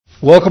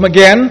Welcome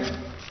again.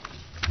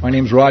 My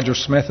name's Roger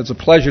Smith. It's a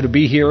pleasure to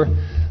be here,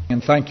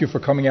 and thank you for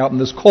coming out on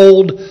this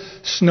cold,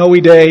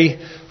 snowy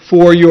day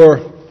for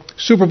your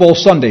Super Bowl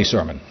Sunday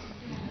sermon.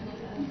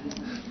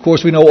 Of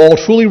course, we know all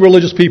truly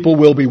religious people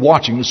will be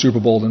watching the Super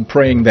Bowl and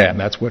praying then.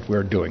 That's what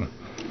we're doing.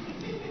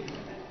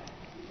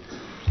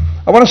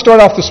 I want to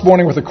start off this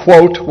morning with a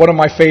quote, one of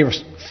my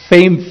favorite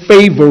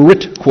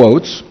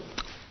quotes.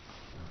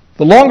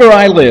 The longer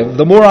I live,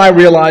 the more I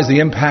realize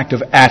the impact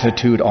of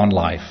attitude on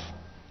life.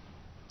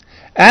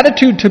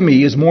 Attitude to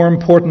me is more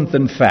important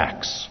than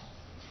facts.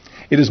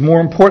 It is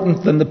more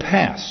important than the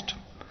past,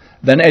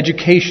 than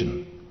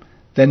education,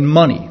 than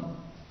money,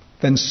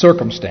 than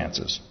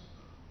circumstances,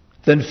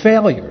 than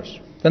failures,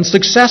 than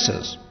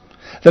successes,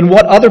 than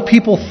what other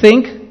people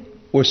think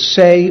or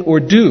say or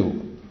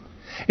do.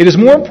 It is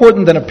more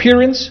important than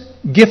appearance,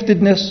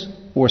 giftedness,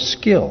 or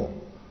skill.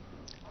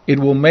 It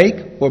will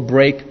make or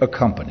break a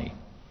company,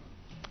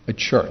 a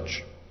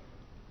church,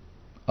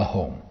 a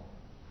home.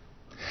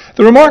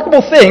 The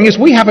remarkable thing is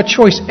we have a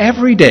choice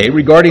every day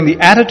regarding the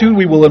attitude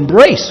we will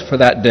embrace for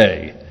that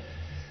day.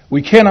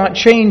 We cannot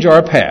change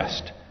our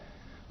past.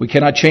 We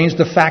cannot change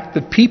the fact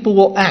that people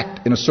will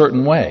act in a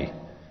certain way.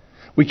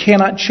 We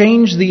cannot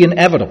change the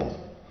inevitable.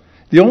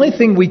 The only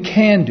thing we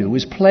can do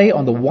is play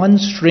on the one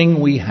string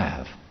we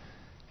have,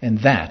 and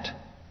that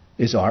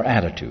is our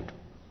attitude.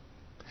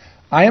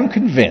 I am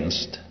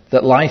convinced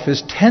that life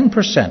is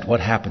 10% what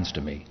happens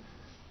to me,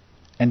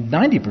 and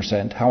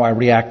 90% how I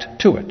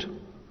react to it.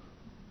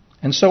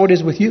 And so it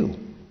is with you.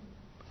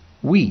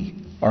 We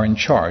are in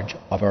charge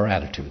of our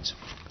attitudes.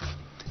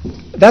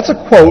 That's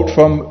a quote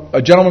from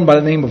a gentleman by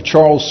the name of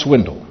Charles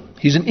Swindoll.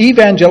 He's an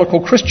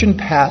evangelical Christian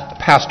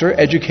pastor,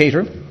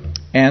 educator,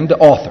 and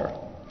author.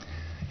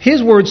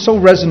 His words so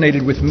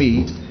resonated with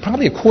me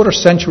probably a quarter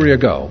century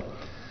ago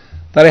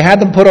that I had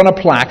them put on a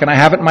plaque, and I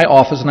have it in my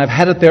office, and I've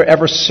had it there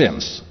ever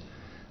since.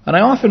 And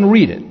I often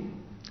read it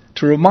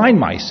to remind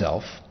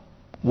myself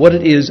what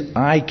it is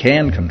I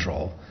can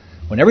control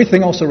when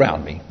everything else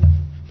around me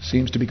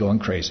seems to be going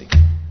crazy.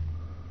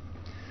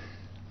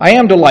 I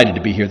am delighted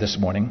to be here this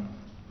morning.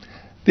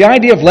 The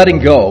idea of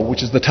letting go,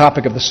 which is the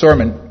topic of the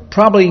sermon,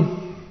 probably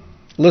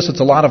elicits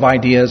a lot of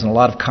ideas and a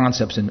lot of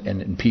concepts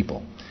in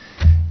people.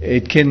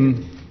 It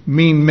can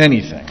mean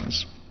many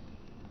things,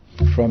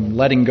 from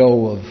letting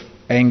go of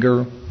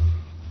anger,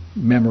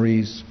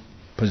 memories,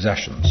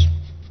 possessions.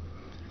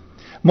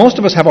 Most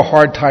of us have a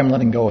hard time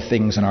letting go of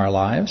things in our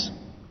lives.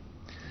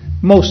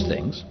 Most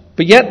things.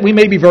 But yet we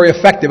may be very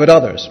effective at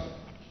others.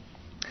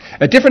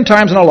 At different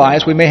times in our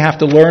lives, we may have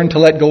to learn to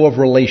let go of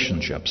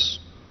relationships,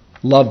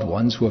 loved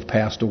ones who have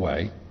passed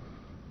away,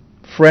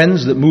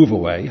 friends that move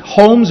away,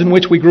 homes in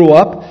which we grew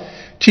up,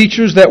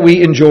 teachers that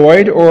we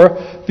enjoyed, or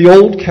the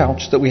old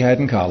couch that we had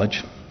in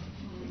college.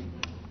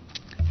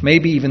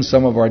 Maybe even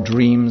some of our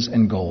dreams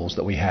and goals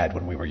that we had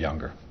when we were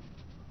younger.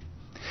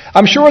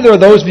 I'm sure there are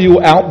those of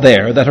you out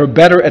there that are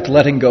better at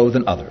letting go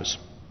than others.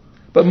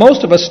 But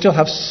most of us still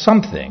have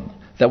something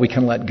that we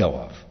can let go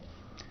of.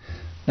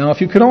 Now,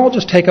 if you can all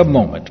just take a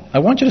moment, I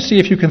want you to see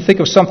if you can think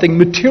of something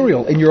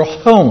material in your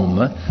home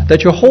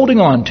that you're holding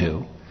on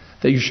to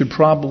that you should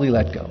probably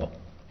let go.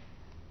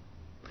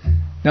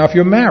 Now, if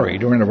you're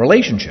married or in a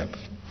relationship,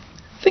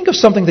 think of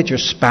something that your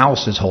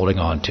spouse is holding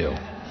on to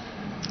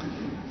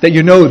that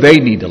you know they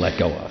need to let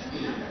go of.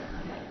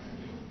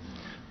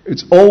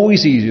 It's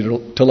always easy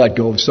to let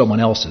go of someone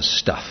else's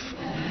stuff.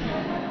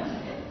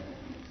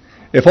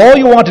 If all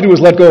you want to do is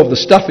let go of the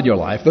stuff in your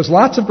life, there's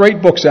lots of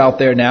great books out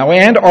there now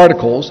and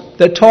articles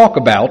that talk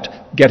about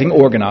getting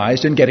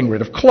organized and getting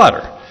rid of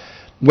clutter.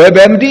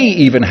 WebMD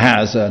even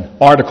has an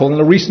article in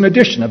a recent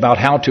edition about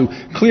how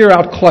to clear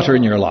out clutter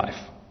in your life.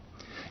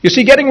 You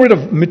see, getting rid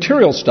of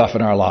material stuff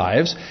in our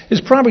lives is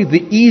probably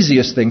the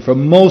easiest thing for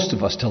most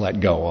of us to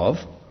let go of,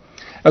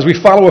 as we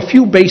follow a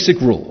few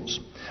basic rules.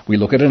 We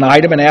look at an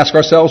item and ask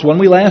ourselves when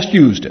we last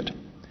used it.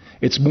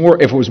 If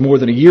it was more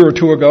than a year or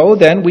two ago,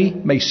 then we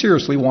may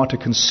seriously want to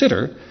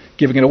consider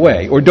giving it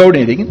away or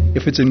donating it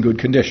if it's in good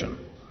condition.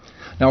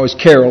 Now, as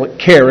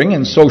caring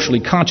and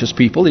socially conscious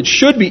people, it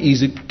should be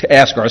easy to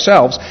ask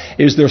ourselves,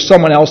 is there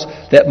someone else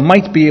that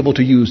might be able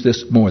to use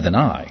this more than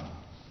I?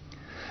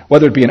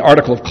 Whether it be an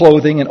article of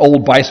clothing, an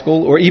old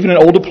bicycle, or even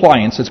an old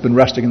appliance that's been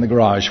resting in the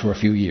garage for a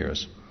few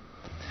years.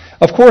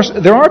 Of course,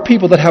 there are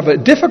people that have a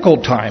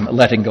difficult time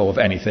letting go of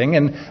anything,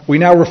 and we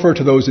now refer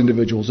to those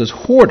individuals as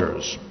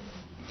hoarders.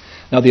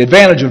 Now, the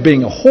advantage of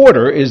being a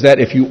hoarder is that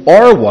if you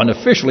are one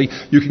officially,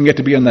 you can get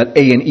to be on that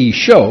A&E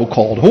show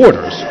called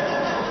Hoarders.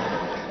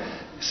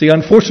 See,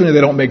 unfortunately,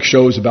 they don't make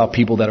shows about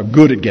people that are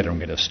good at getting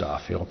rid of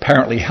stuff.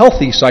 Apparently,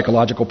 healthy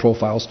psychological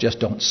profiles just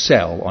don't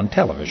sell on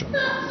television.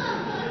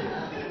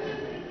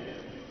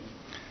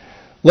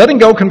 Letting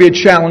go can be a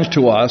challenge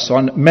to us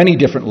on many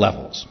different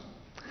levels.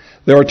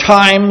 There are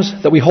times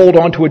that we hold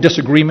on to a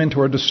disagreement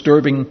or a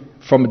disturbing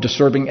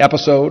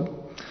episode,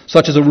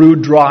 such as a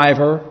rude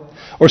driver,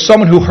 or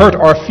someone who hurt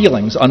our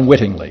feelings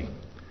unwittingly.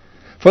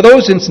 For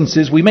those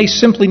instances, we may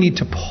simply need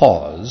to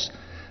pause,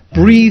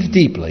 breathe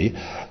deeply,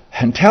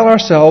 and tell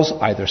ourselves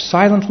either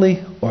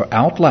silently or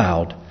out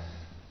loud,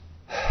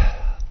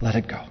 let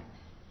it go.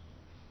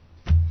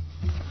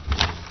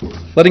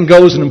 Letting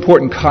go is an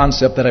important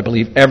concept that I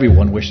believe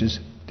everyone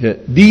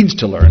needs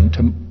to learn,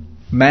 to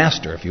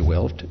master, if you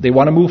will. They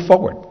want to move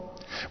forward.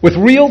 With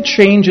real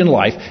change in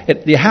life,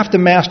 you have to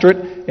master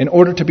it in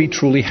order to be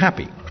truly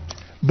happy.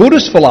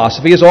 Buddhist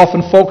philosophy is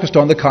often focused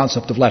on the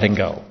concept of letting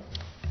go.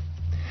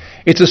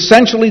 It's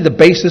essentially the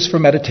basis for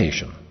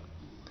meditation.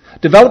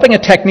 Developing a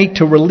technique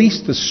to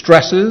release the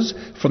stresses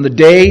from the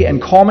day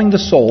and calming the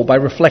soul by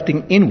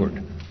reflecting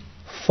inward,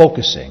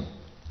 focusing,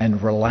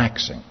 and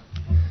relaxing.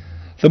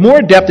 The more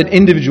adept an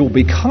individual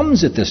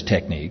becomes at this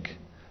technique,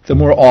 the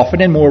more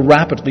often and more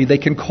rapidly they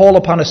can call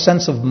upon a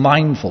sense of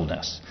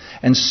mindfulness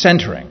and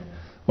centering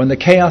when the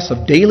chaos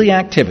of daily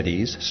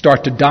activities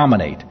start to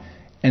dominate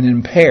and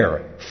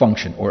impair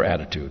function or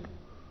attitude.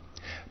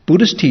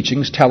 Buddhist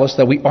teachings tell us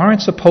that we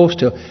aren't supposed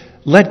to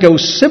let go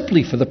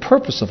simply for the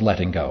purpose of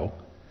letting go,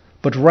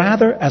 but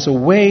rather as a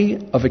way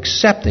of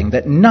accepting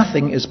that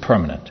nothing is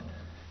permanent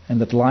and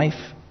that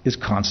life is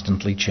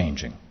constantly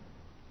changing.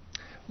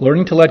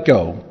 Learning to let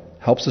go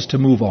helps us to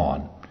move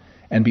on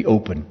and be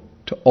open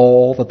to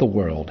all that the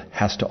world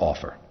has to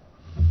offer.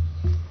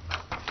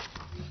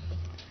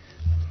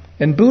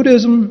 In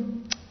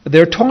Buddhism,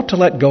 they're taught to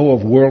let go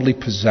of worldly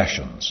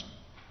possessions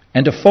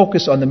and to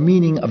focus on the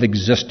meaning of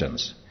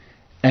existence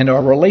and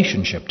our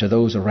relationship to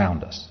those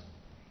around us.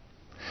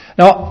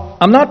 Now,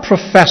 I'm not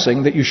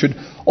professing that you should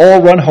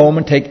all run home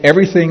and take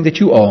everything that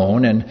you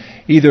own and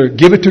either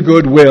give it to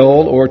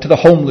Goodwill or to the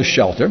homeless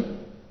shelter,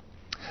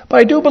 but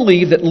I do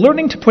believe that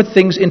learning to put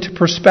things into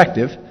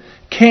perspective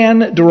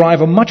can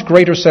derive a much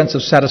greater sense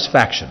of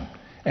satisfaction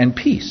and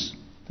peace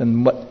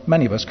than what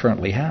many of us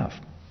currently have.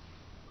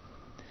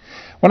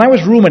 When I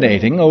was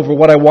ruminating over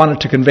what I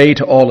wanted to convey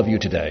to all of you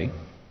today,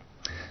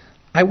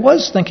 I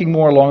was thinking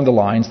more along the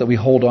lines that we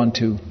hold on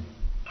to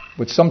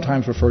what's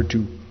sometimes referred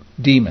to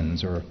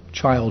demons or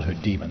childhood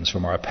demons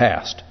from our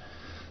past.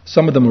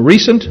 Some of them are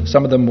recent,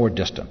 some of them more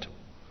distant.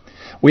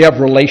 We have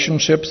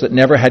relationships that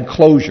never had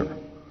closure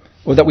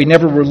or that we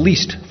never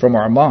released from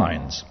our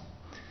minds.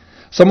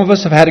 Some of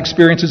us have had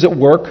experiences at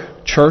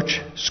work,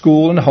 church,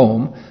 school, and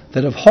home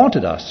that have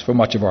haunted us for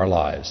much of our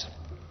lives.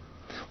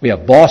 We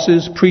have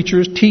bosses,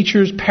 preachers,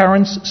 teachers,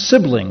 parents,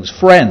 siblings,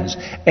 friends,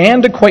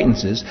 and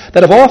acquaintances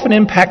that have often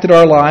impacted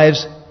our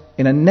lives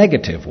in a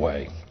negative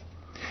way.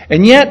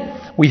 And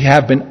yet, we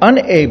have been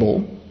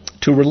unable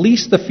to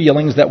release the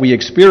feelings that we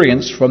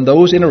experienced from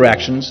those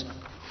interactions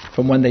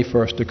from when they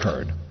first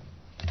occurred.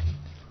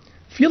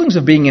 Feelings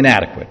of being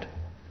inadequate,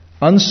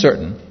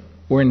 uncertain,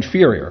 or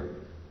inferior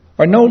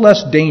are no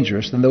less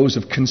dangerous than those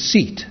of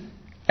conceit,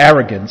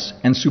 arrogance,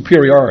 and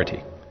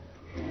superiority.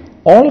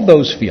 All of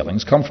those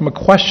feelings come from a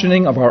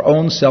questioning of our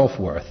own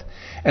self-worth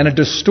and a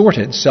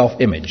distorted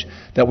self-image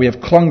that we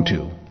have clung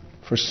to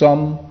for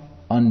some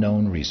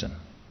unknown reason.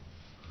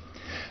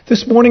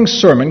 This morning's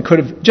sermon could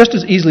have just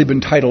as easily been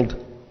titled,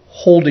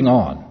 Holding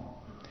On,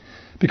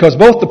 because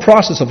both the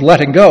process of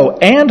letting go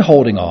and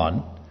holding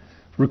on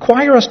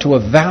require us to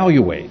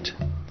evaluate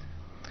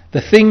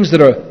the things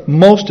that are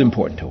most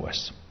important to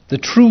us, the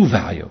true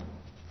value,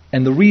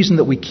 and the reason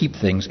that we keep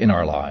things in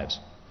our lives.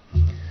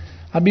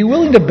 I'd be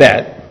willing to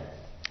bet,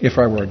 if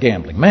I were a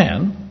gambling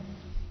man,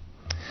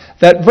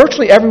 that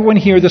virtually everyone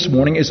here this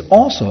morning is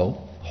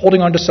also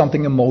holding on to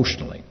something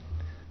emotionally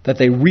that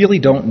they really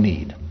don't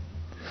need.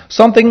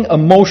 Something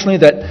emotionally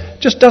that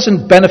just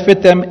doesn't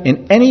benefit them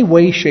in any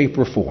way, shape,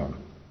 or form.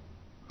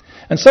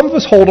 And some of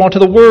us hold on to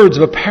the words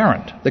of a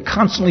parent that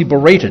constantly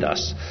berated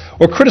us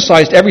or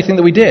criticized everything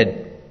that we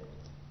did.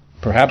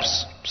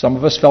 Perhaps some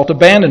of us felt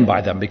abandoned by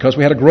them because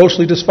we had a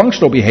grossly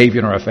dysfunctional behavior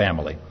in our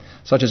family,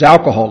 such as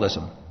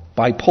alcoholism,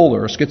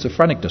 bipolar, or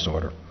schizophrenic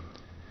disorder.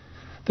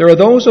 There are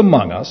those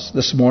among us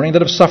this morning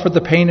that have suffered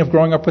the pain of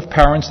growing up with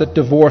parents that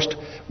divorced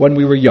when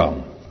we were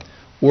young,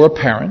 or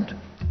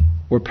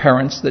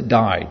parents that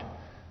died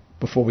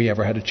before we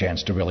ever had a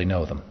chance to really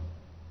know them.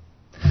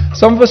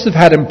 Some of us have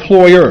had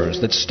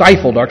employers that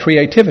stifled our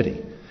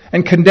creativity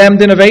and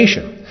condemned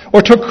innovation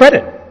or took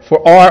credit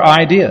for our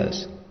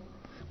ideas.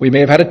 We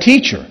may have had a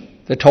teacher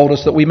that told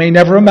us that we may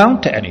never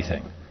amount to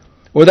anything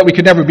or that we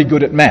could never be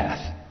good at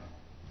math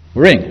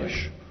or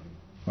English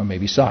or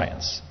maybe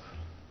science.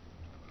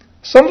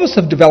 Some of us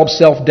have developed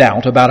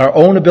self-doubt about our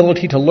own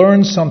ability to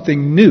learn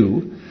something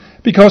new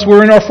because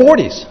we're in our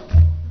 40s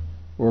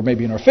or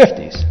maybe in our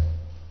 50s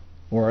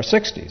or our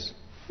 60s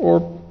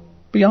or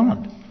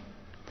beyond.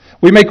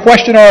 We may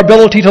question our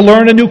ability to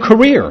learn a new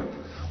career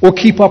or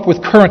keep up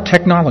with current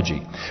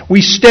technology.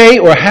 We stay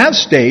or have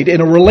stayed in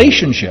a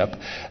relationship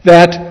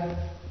that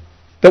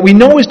we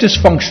know is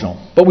dysfunctional,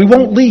 but we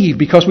won't leave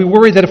because we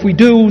worry that if we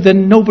do,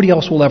 then nobody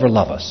else will ever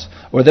love us,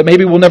 or that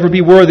maybe we'll never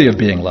be worthy of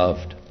being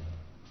loved.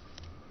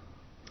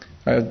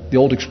 The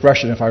old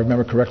expression, if I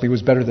remember correctly,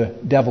 was better the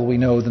devil we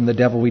know than the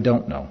devil we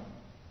don't know.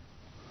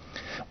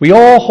 We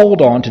all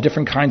hold on to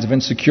different kinds of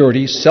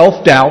insecurities,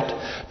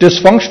 self-doubt,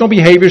 dysfunctional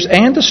behaviors,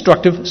 and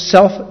destructive,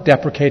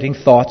 self-deprecating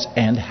thoughts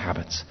and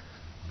habits.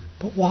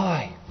 But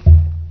why?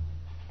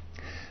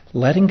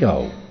 Letting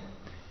go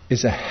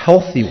is a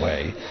healthy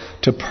way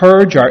to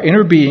purge our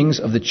inner beings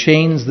of the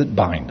chains that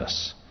bind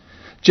us.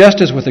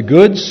 Just as with a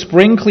good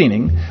spring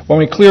cleaning, when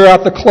we clear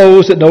out the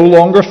clothes that no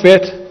longer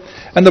fit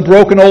and the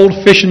broken old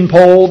fishing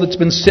pole that's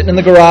been sitting in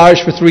the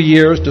garage for 3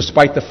 years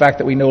despite the fact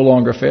that we no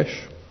longer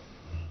fish.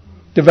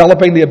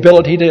 Developing the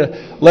ability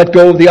to let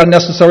go of the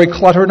unnecessary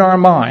clutter in our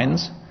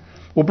minds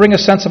will bring a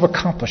sense of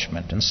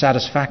accomplishment and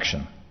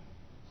satisfaction.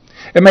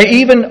 It may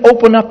even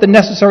open up the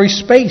necessary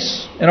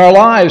space in our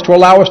lives to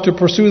allow us to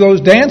pursue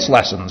those dance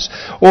lessons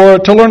or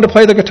to learn to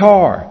play the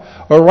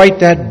guitar or write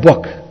that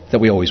book that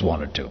we always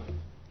wanted to.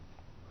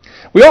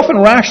 We often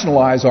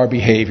rationalize our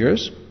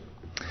behaviors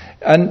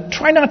and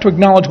try not to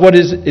acknowledge what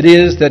it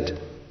is that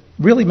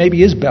really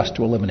maybe is best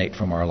to eliminate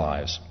from our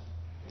lives.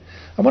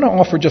 I want to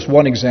offer just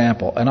one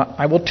example, and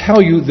I will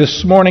tell you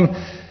this morning,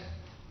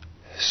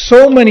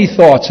 so many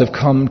thoughts have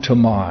come to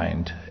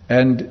mind,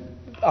 and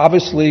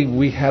obviously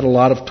we had a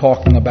lot of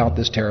talking about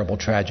this terrible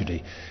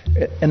tragedy,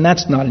 and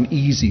that's not an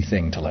easy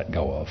thing to let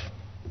go of.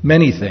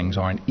 Many things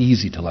aren't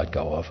easy to let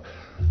go of,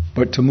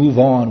 but to move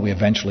on, we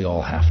eventually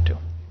all have to.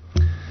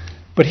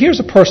 But here's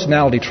a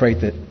personality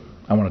trait that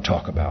I want to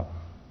talk about.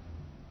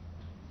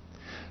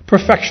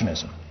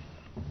 Perfectionism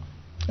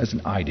as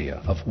an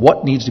idea of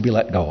what needs to be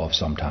let go of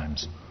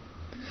sometimes.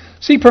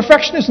 See,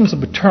 perfectionism is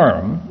a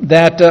term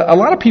that a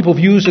lot of people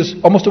have used as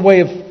almost a way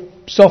of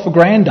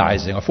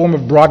self-aggrandizing, a form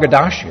of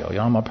braggadocio.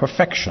 I'm a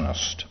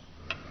perfectionist.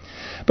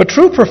 But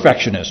true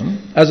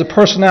perfectionism, as a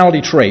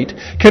personality trait,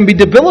 can be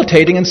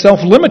debilitating and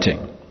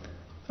self-limiting.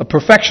 A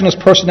perfectionist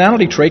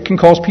personality trait can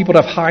cause people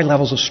to have high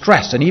levels of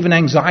stress and even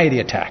anxiety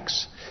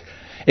attacks.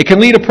 It can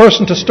lead a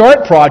person to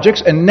start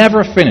projects and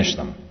never finish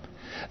them.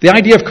 The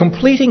idea of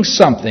completing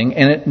something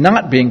and it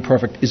not being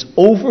perfect is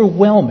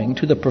overwhelming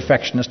to the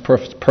perfectionist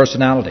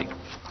personality.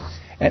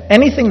 And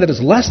anything that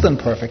is less than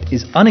perfect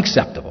is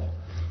unacceptable.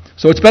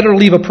 So it's better to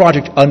leave a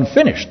project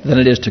unfinished than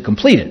it is to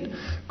complete it.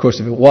 Of course,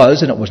 if it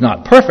was and it was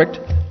not perfect,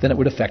 then it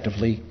would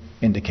effectively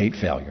indicate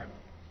failure.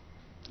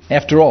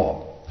 After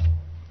all,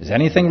 is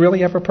anything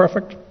really ever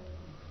perfect?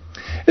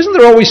 Isn't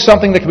there always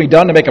something that can be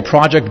done to make a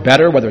project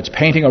better, whether it's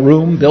painting a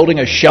room, building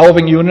a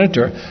shelving unit,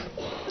 or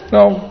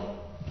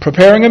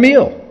preparing a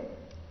meal,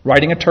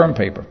 writing a term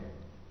paper?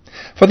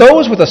 For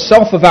those with a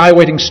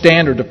self-evaluating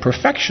standard of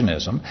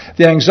perfectionism,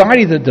 the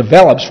anxiety that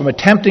develops from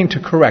attempting to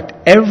correct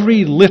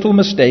every little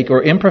mistake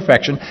or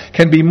imperfection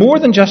can be more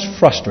than just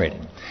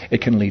frustrating.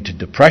 It can lead to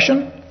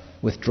depression,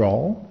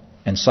 withdrawal,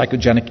 and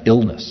psychogenic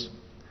illness.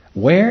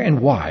 Where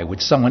and why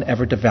would someone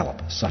ever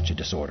develop such a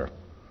disorder?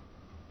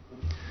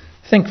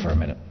 Think for a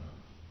minute.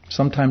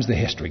 Sometimes the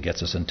history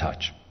gets us in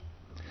touch.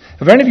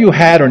 Have any of you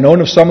had or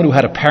known of someone who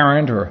had a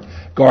parent or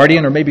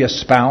guardian or maybe a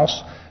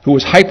spouse who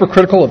was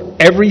hypercritical of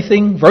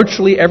everything,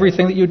 virtually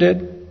everything that you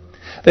did?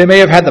 They may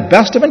have had the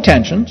best of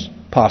intentions,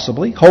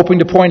 possibly, hoping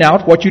to point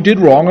out what you did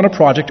wrong on a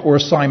project or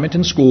assignment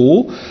in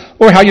school,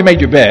 or how you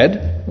made your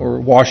bed, or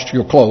washed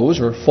your clothes,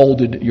 or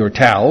folded your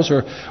towels,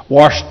 or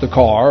washed the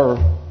car,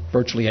 or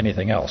virtually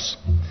anything else.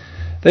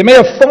 They may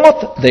have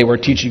thought they were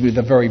teaching you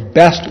the very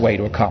best way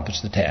to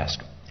accomplish the task.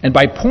 And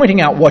by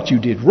pointing out what you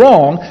did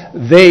wrong,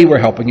 they were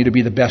helping you to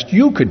be the best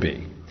you could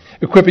be,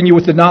 equipping you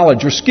with the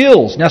knowledge or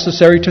skills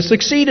necessary to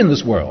succeed in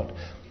this world.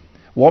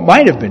 What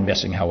might have been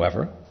missing,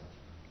 however,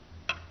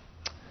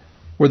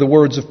 were the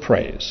words of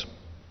praise,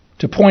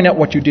 to point out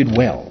what you did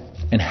well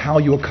and how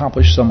you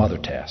accomplished some other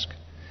task.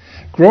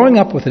 Growing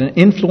up with an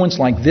influence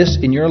like this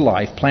in your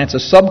life plants a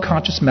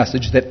subconscious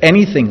message that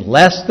anything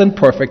less than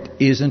perfect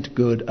isn't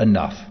good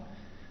enough.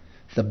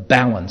 The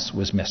balance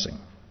was missing.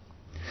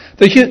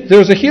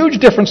 There's a huge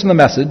difference in the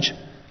message,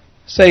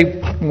 say,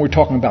 when we're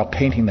talking about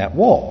painting that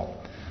wall,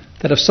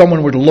 that if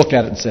someone were to look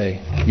at it and say,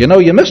 you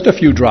missed a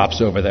few drops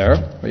over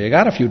there, or you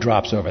got a few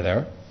drops over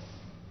there,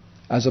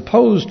 as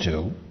opposed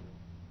to,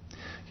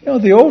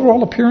 the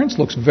overall appearance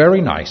looks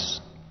very nice.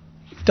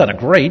 You've done a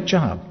great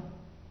job.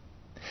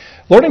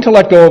 Learning to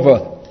let go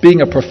of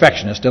being a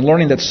perfectionist and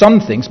learning that some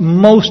things,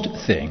 most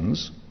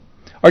things,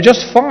 are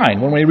just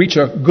fine when we reach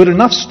a good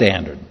enough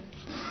standard.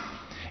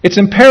 It's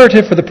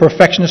imperative for the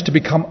perfectionist to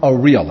become a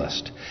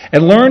realist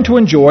and learn to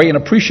enjoy and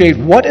appreciate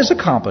what is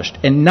accomplished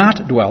and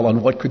not dwell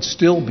on what could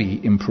still be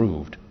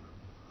improved.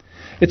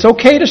 It's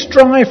okay to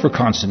strive for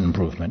constant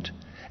improvement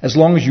as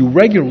long as you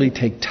regularly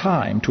take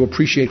time to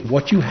appreciate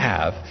what you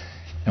have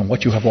and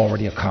what you have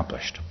already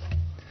accomplished.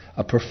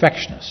 A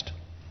perfectionist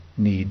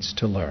needs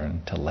to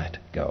learn to let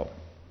go.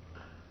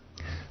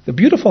 The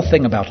beautiful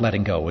thing about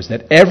letting go is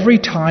that every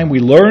time we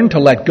learn to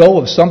let go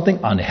of something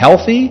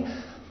unhealthy,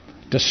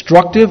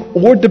 destructive,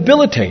 or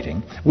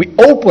debilitating, we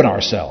open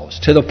ourselves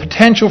to the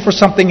potential for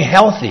something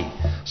healthy,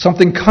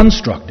 something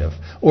constructive,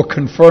 or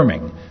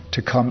confirming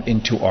to come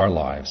into our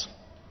lives.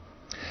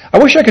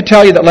 I wish I could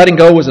tell you that letting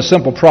go was a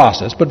simple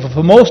process, but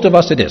for most of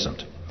us it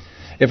isn't.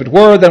 If it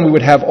were, then we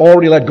would have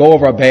already let go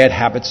of our bad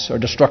habits or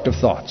destructive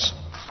thoughts.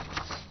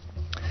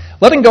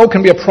 Letting go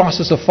can be a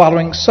process of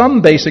following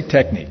some basic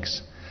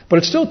techniques, but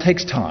it still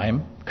takes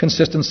time,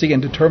 consistency,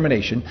 and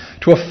determination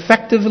to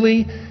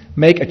effectively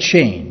make a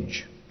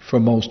change for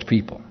most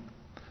people.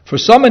 For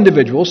some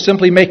individuals,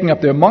 simply making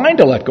up their mind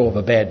to let go of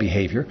a bad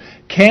behavior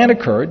can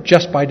occur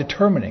just by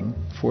determining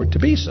for it to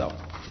be so.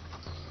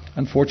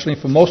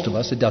 Unfortunately, for most of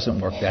us, it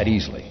doesn't work that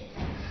easily.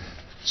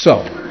 So,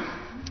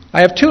 I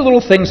have two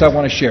little things I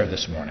want to share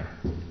this morning.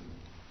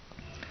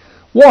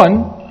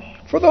 One,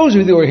 for those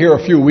of you who were here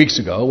a few weeks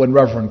ago when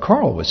Reverend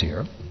Carl was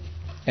here,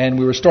 and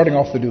we were starting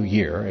off the new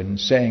year and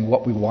saying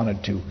what we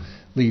wanted to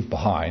leave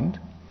behind,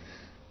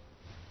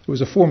 it was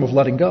a form of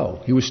letting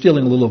go. He was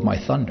stealing a little of my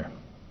thunder.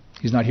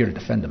 He's not here to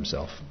defend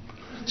himself.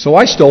 So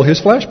I stole his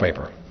flash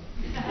paper.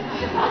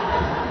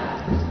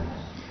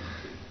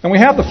 And we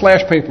have the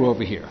flash paper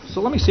over here.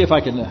 So let me see if I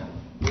can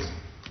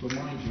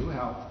remind you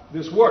how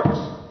this works.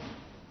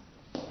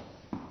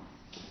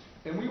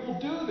 And we will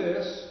do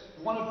this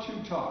one of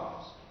two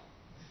times.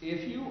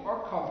 If you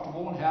are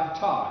comfortable and have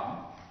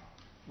time,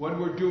 when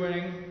we're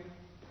doing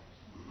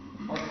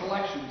our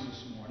collections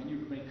this morning, you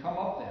may come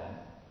up then.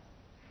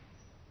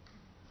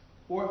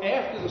 Or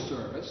after the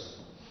service,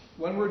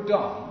 when we're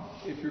done,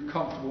 if you're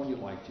comfortable and you'd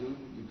like to,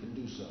 you can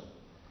do so.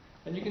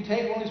 And you can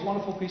take one of these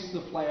wonderful pieces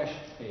of flash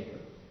paper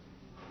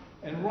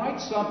and write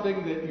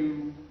something that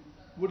you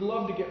would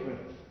love to get rid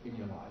of in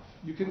your life.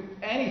 You can,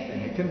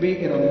 anything. It can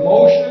be an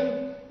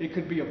emotion. It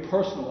could be a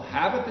personal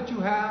habit that you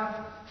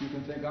have. You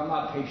can think, I'm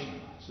not patient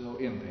enough, so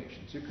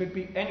impatience. It could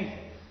be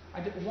anything.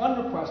 I did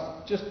one request,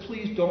 just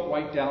please don't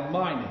write down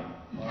my name.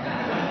 All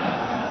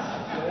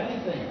right? So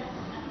anything.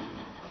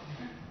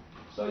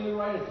 So you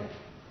write it down.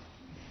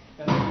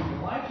 And if you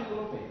can light your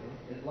little paper,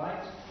 it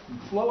lights, you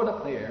flow it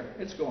up the air,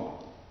 it's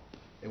gone.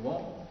 It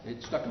won't,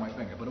 it's stuck to my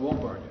finger, but it won't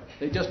burn you.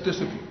 They just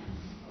disappear.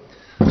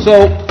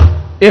 So,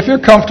 if you're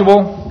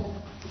comfortable,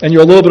 and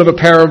you're a little bit of a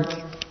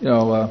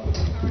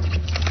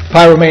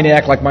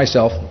pyromaniac like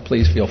myself,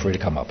 please feel free to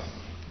come up.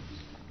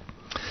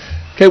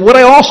 Okay, what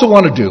I also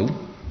want to do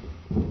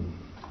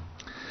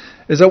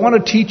is I want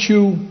to teach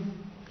you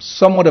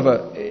somewhat of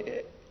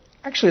a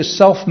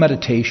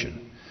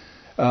self-meditation,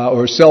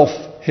 or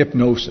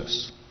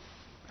self-hypnosis,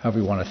 however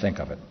you want to think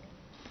of it.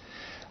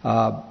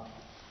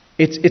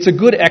 It's a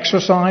good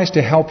exercise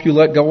to help you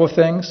let go of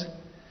things.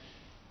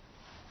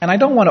 And I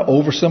don't want to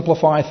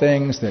oversimplify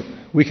things, that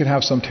we can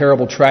have some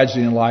terrible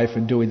tragedy in life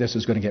and doing this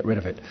is going to get rid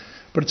of it.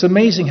 But it's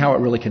amazing how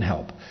it really can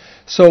help.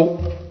 So,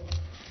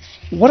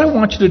 what I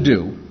want you to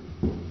do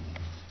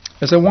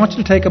is I want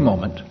you to take a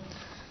moment,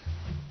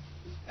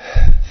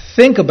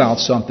 think about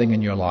something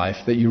in your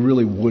life that you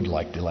really would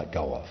like to let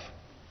go of.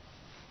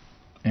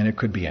 And it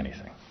could be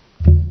anything.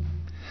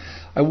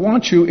 I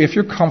want you, if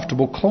you're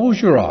comfortable, close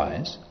your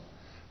eyes,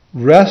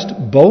 rest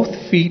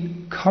both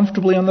feet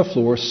comfortably on the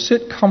floor,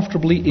 sit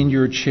comfortably in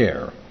your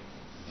chair.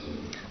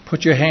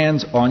 Put your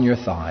hands on your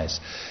thighs.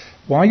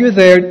 While you're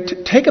there,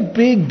 take a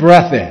big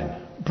breath in.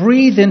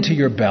 Breathe into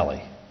your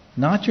belly.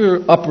 Not your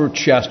upper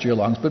chest, your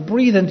lungs, but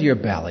breathe into your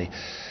belly.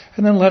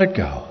 And then let it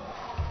go.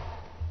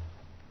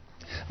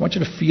 I want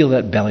you to feel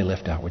that belly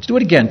lift outwards. Do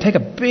it again. Take a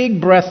big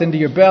breath into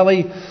your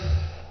belly.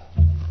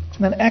 And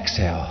then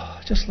exhale.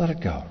 Just let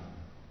it go.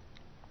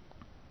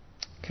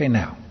 Okay,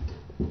 now,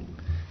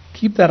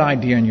 keep that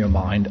idea in your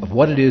mind of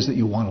what it is that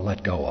you want to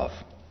let go of.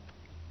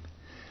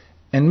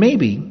 And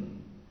maybe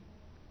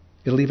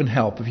it'll even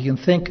help if you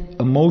can think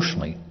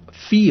emotionally,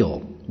 feel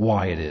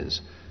why it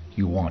is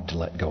you want to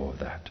let go of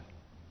that.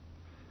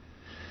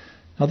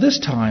 Now this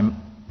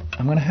time,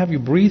 I'm going to have you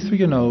breathe through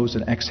your nose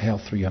and exhale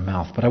through your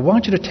mouth. But I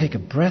want you to take a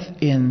breath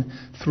in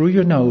through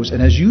your nose.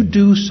 And as you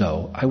do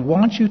so, I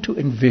want you to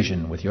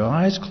envision, with your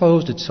eyes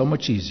closed, it's so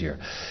much easier.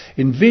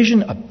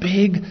 Envision a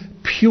big,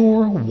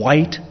 pure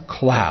white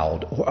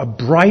cloud or a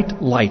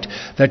bright light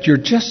that you're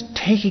just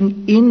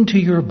taking into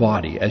your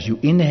body as you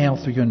inhale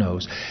through your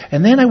nose.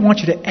 And then I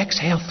want you to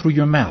exhale through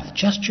your mouth,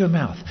 just your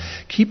mouth.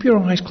 Keep your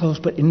eyes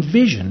closed, but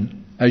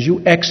envision, as you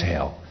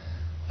exhale,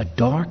 a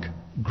dark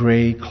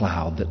gray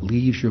cloud that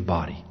leaves your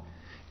body.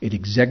 It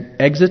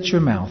exits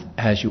your mouth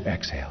as you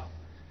exhale.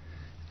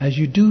 As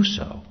you do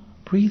so,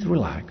 breathe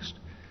relaxed.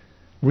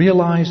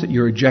 Realize that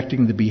you're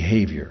ejecting the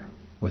behavior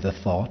with a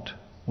thought,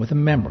 with a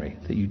memory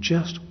that you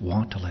just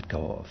want to let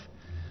go of.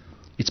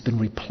 It's been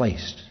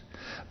replaced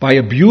by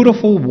a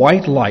beautiful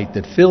white light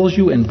that fills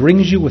you and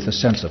brings you with a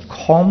sense of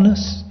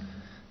calmness,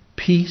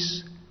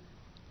 peace,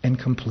 and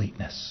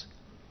completeness.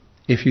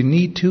 If you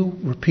need to,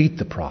 repeat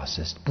the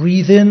process.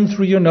 Breathe in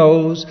through your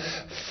nose.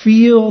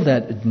 Feel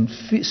that,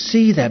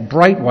 see that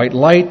bright white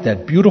light,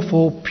 that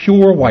beautiful,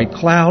 pure white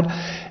cloud.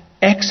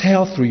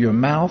 Exhale through your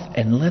mouth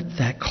and let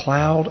that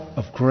cloud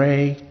of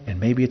gray,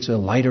 and maybe it's a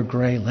lighter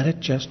gray, let it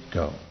just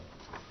go.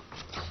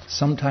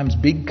 Sometimes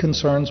big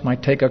concerns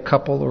might take a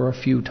couple or a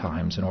few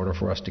times in order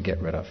for us to get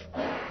rid of.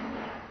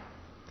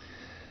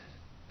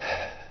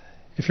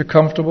 If you're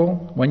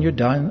comfortable, when you're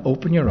done,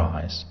 open your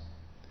eyes.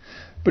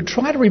 But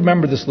try to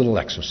remember this little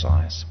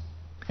exercise.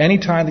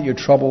 Anytime that you're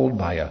troubled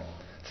by a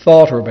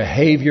thought or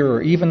behavior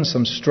or even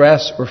some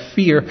stress or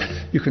fear,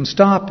 you can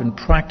stop and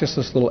practice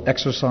this little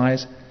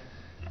exercise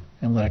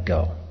and let it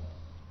go.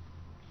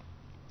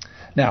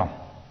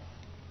 Now,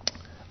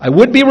 I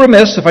would be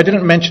remiss if I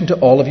didn't mention to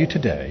all of you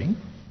today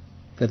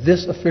that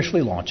this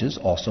officially launches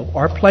also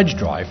our pledge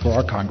drive for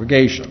our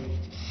congregation.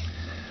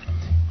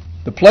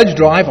 The pledge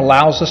drive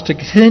allows us to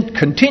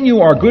continue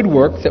our good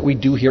work that we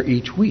do here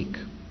each week,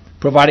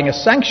 providing a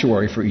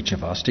sanctuary for each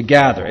of us to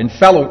gather and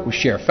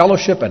share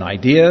fellowship and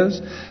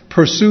ideas,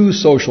 pursue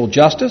social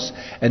justice,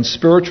 and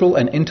spiritual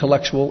and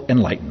intellectual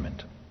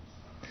enlightenment.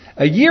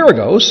 A year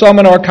ago, some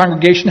in our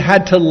congregation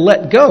had to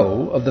let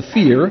go of the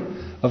fear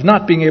of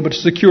not being able to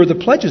secure the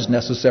pledges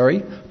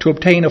necessary to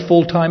obtain a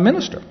full-time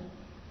minister.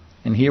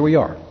 And here we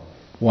are,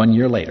 1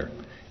 year later,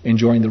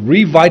 enjoying the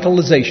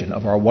revitalization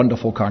of our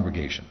wonderful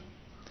congregation.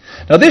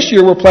 Now this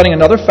year we're planning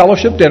another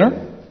fellowship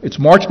dinner. It's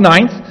March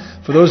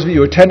 9th. For those of you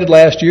who attended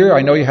last year,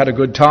 I know you had a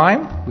good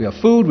time. We have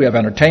food, we have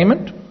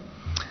entertainment.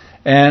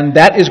 And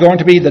that is going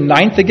to be the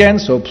 9th again,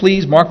 so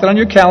please mark that on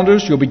your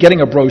calendars. You'll be getting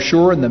a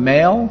brochure in the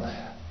mail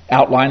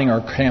outlining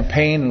our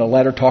campaign and a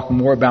letter talking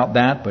more about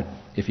that, but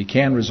if you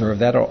can, reserve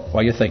that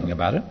while you're thinking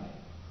about it.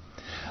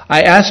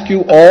 I ask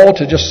you all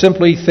to just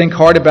simply think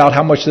hard about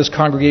how much this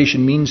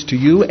congregation means to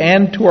you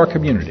and to our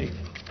community.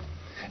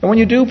 And when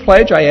you do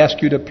pledge, I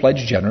ask you to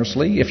pledge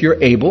generously if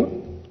you're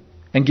able,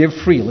 and give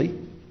freely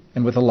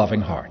and with a loving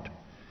heart.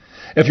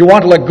 If you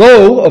want to let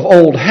go of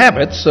old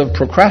habits of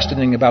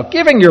procrastinating about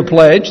giving your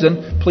pledge,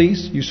 then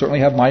please, you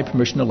certainly have my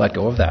permission to let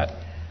go of that.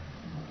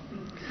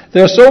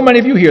 There are so many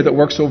of you here that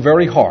work so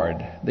very hard,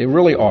 they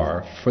really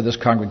are, for this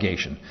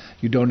congregation.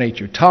 You donate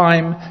your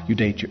time, you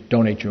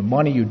donate your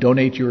money, you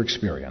donate your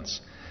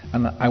experience.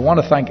 And I want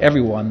to thank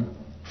everyone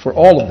for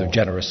all of their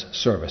generous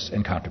service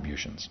and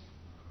contributions.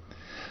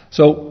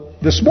 So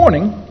this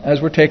morning,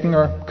 as we're taking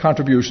our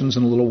contributions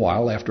in a little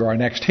while after our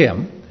next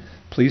hymn,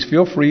 please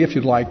feel free if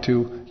you'd like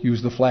to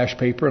use the flash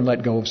paper and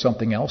let go of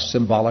something else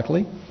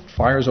symbolically.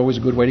 Fire is always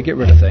a good way to get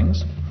rid of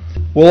things.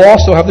 We'll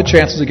also have the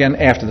chances again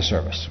after the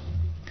service.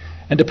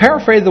 And to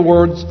paraphrase the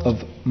words of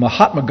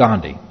Mahatma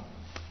Gandhi,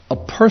 a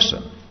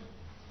person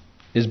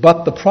is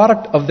but the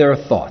product of their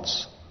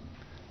thoughts.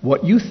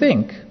 What you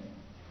think,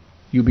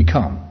 you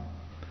become.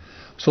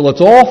 So let's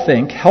all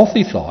think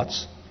healthy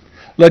thoughts,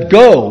 let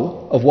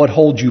go of what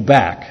holds you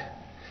back,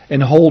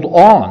 and hold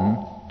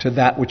on to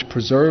that which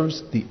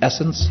preserves the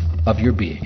essence of your being.